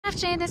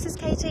Afternoon, this is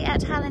Katie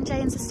at Howland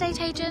Estate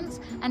Agents,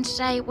 and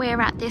today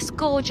we're at this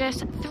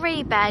gorgeous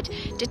 3-bed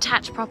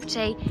detached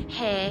property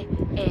here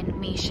in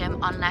Measham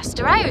on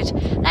Leicester Road.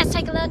 Let's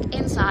take a look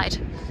inside.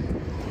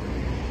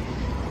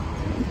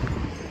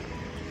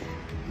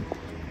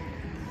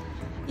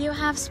 You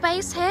have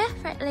space here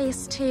for at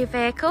least 2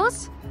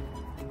 vehicles.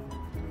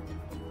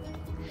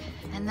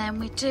 And then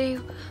we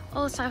do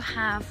also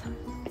have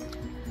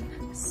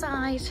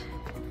side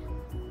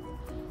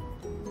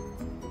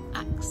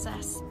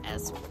access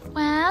as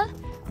well,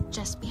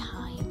 just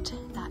behind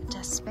that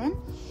dustbin.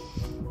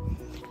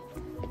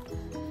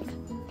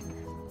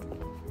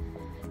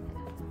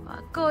 What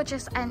a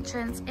gorgeous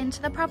entrance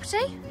into the property.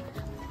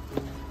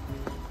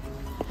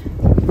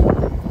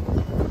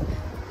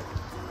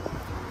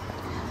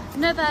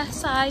 Another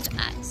side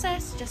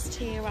access just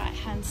to your right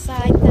hand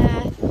side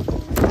there.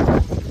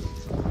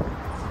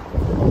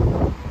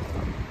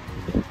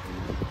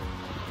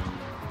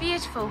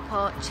 Beautiful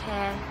porch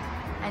here,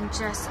 and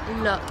just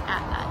look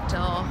at that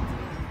door.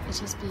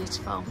 It is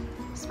beautiful,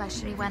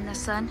 especially when the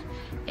sun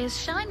is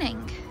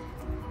shining.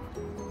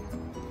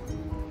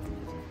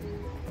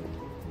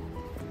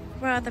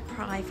 Rather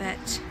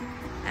private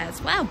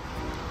as well.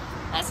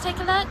 Let's take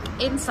a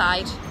look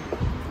inside.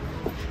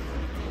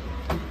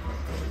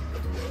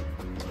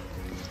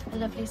 A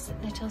lovely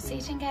little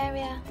seating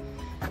area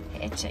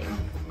here too.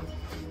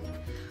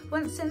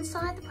 Once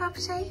inside the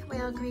property, we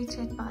are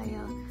greeted by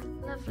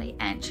a lovely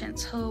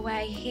entrance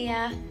hallway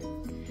here.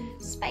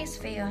 Space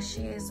for your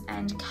shoes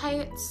and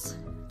coats.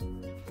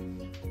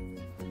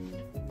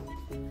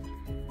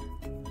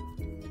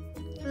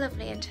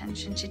 Lovely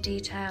attention to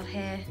detail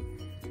here.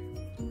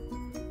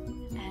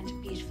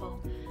 And beautiful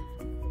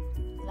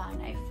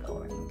lino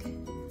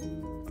flooring.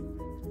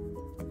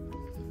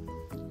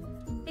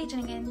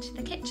 Leading into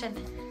the kitchen.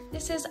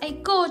 This is a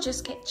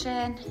gorgeous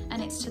kitchen,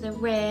 and it's to the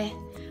rear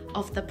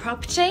of the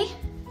property.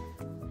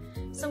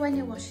 So when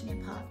you're washing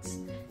your pots,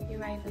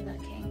 you're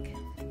overlooking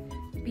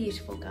a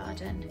beautiful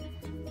garden.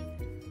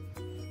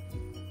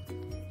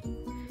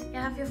 You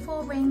have your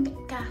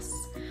 4-ring gas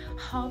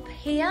hob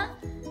here,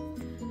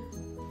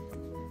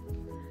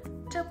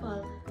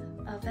 double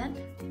oven,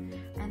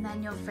 and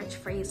then your fridge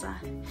freezer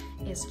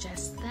is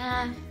just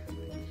there.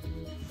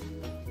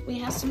 We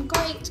have some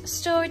great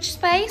storage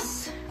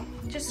space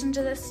just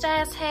under the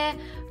stairs here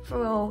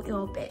for all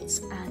your bits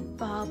and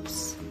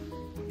bobs.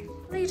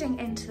 Leading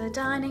into the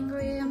dining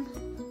room,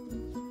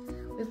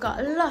 we've got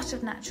a lot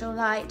of natural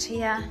light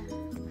here.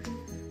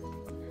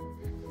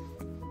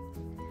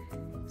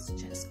 It's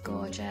just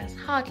gorgeous.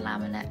 Hard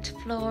laminate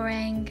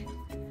flooring.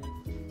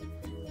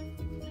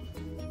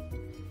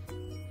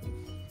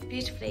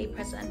 Beautifully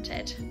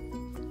presented.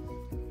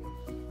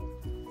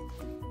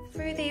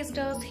 Through these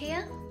doors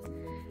here,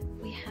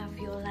 we have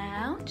your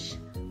lounge.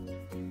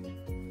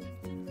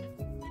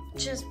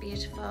 Just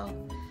beautiful.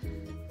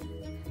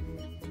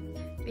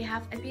 We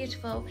have a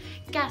beautiful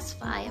gas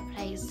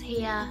fireplace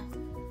here.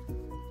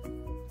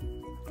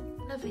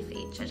 Lovely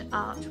featured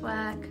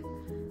artwork.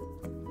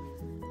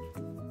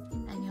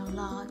 And your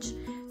large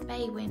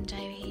bay window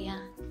here,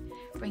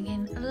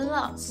 bringing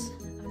lots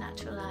of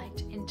natural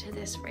light into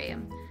this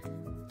room.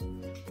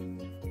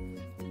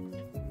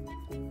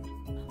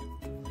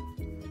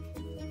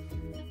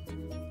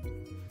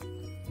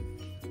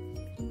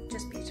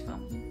 Just beautiful.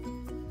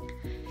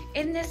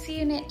 In this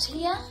unit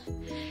here,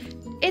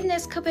 in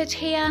this cupboard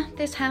here,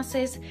 this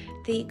houses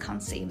the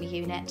consumer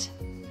unit.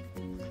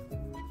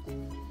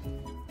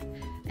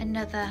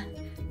 Another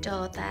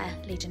door there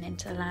leading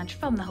into the lounge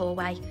from the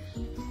hallway.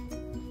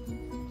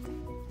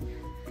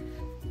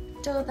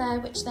 Door there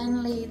which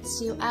then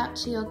leads you out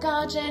to your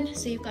garden.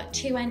 So you've got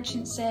 2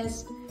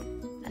 entrances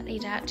that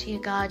lead out to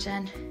your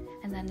garden,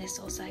 and then this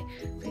also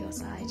for your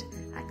side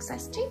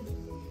access too.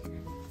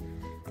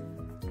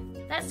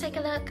 Let's take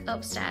a look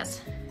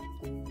upstairs.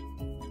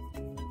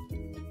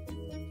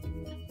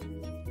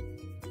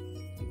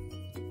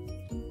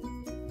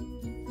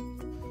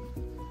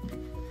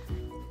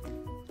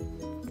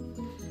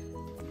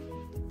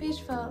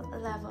 Beautiful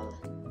level,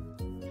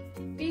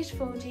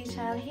 beautiful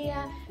detail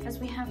here as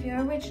we have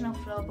your original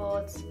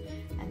floorboards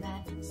and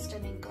then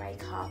stunning grey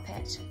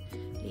carpet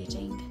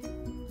leading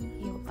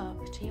you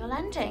up to your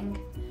landing.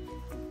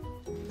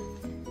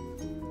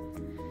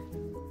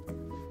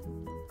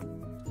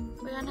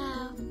 We are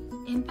now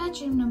in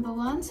bedroom number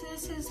 1, so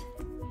this is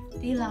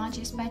the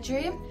largest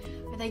bedroom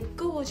with a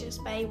gorgeous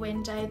bay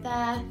window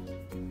there.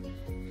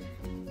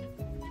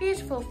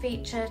 Beautiful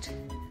featured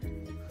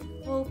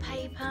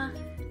wallpaper.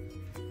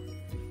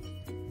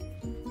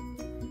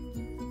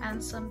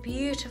 And some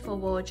beautiful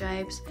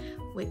wardrobes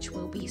which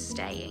will be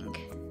staying.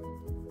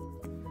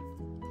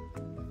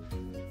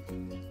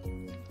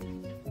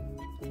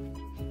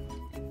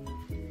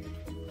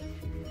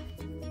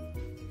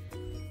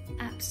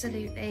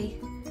 Absolutely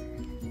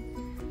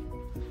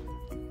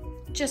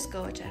just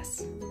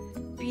gorgeous.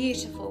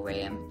 Beautiful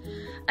room.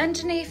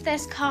 Underneath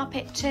this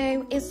carpet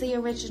too is the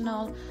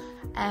original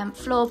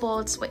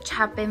floorboards which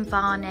have been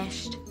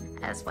varnished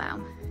as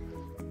well.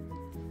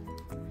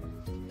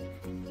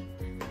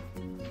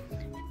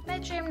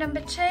 Bedroom number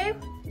 2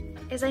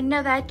 is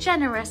another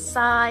generous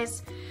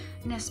size,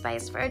 enough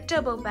space for a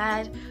double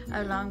bed,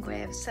 along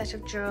with a set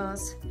of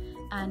drawers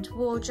and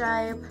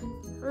wardrobe.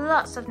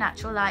 Lots of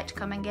natural light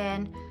coming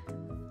in.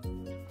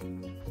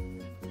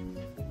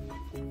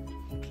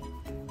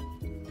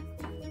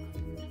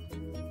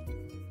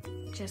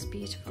 Just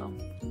beautiful.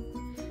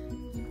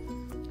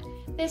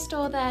 This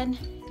door then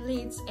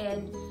leads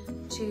in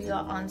to your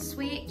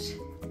ensuite.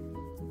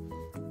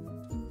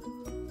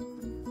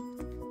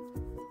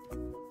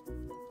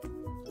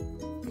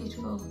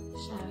 Beautiful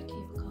shower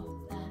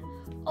cubicle there,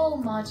 all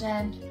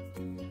modern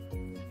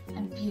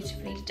and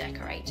beautifully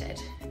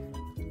decorated.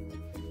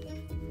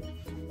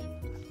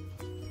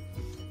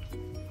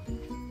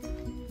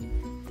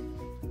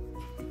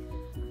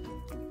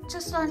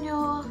 Just on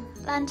your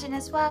landing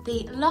as well,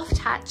 the loft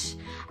hatch.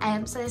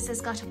 So this has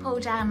got a pull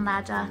down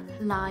ladder,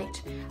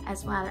 light,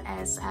 as well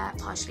as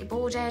partially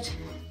boarded.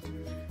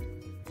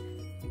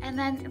 And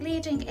then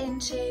leading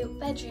into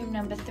bedroom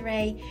number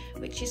 3,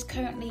 which is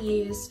currently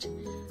used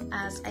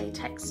as a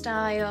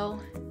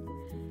textile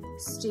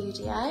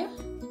studio.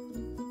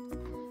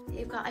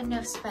 You've got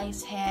enough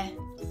space here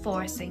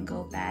for a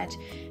single bed,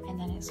 and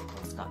then it's of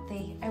course got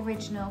the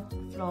original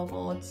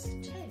floorboards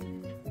too.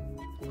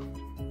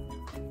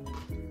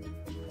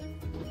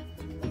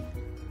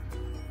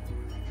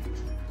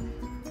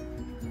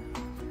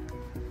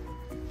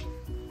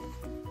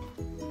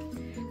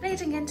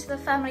 Leading into the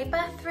family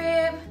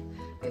bathroom,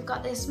 we've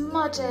got this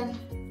modern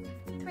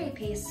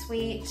 3-piece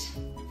suite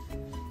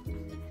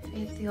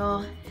with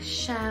your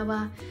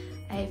shower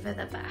over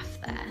the bath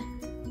there.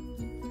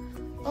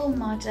 All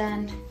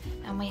modern,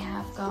 and we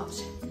have got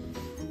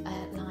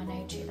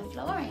lino to the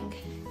flooring.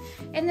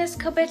 In this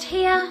cupboard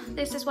here,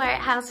 this is where it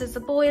houses the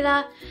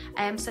boiler.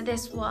 So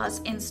this was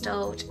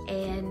installed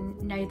in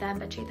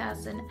November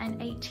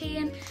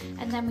 2018.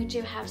 And then we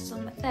do have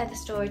some further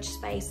storage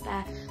space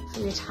there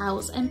for your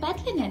towels and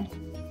bed linen.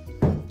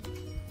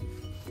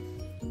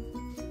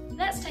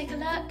 Let's take a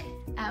look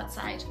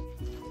outside.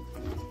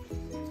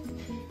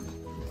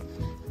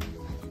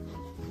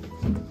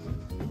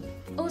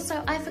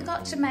 Also, I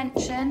forgot to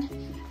mention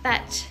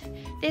that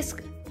this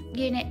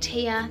unit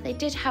here, they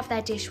did have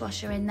their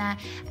dishwasher in there,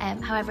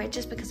 however,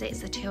 just because it's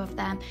the 2 of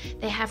them,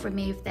 they have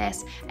removed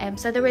this.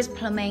 So there is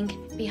plumbing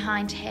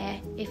behind here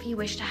if you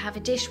wish to have a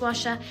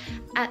dishwasher.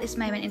 At this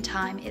moment in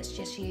time, it's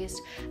just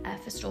used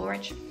for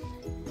storage.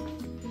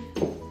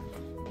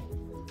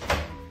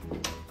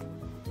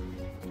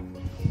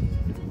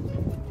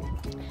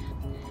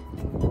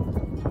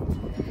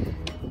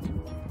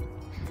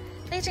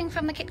 Leading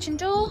from the kitchen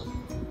door,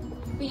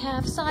 we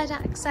have side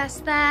access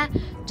there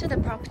to the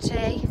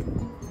property,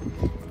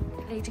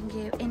 leading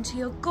you into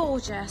your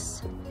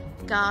gorgeous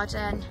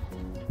garden.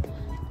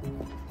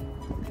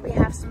 We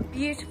have some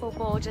beautiful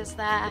borders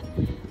there,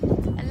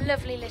 a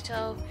lovely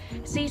little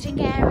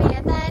seating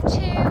area there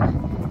too.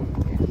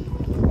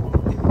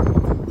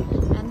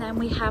 And then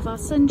we have our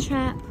sun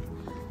trap.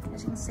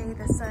 As you can see,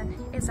 the sun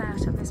is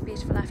out on this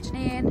beautiful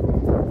afternoon.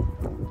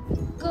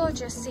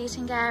 Gorgeous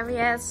seating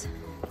areas.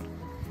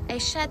 A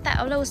shed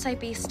that will also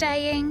be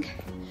staying,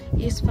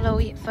 useful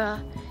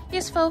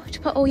to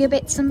put all your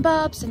bits and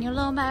bobs and your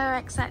lawnmower,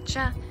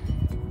 etc.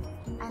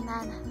 And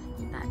then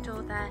that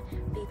door there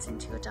leads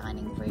into your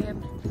dining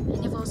room,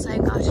 and you've also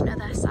got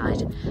another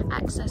side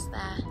access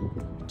there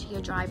to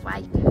your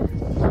driveway.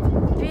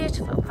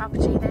 Beautiful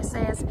property this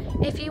is.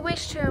 If you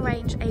wish to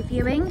arrange a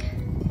viewing,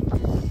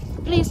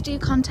 please do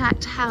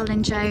contact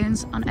Howland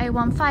Jones on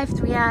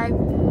 01530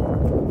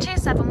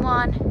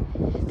 271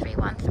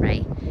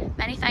 313.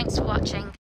 Many thanks for watching.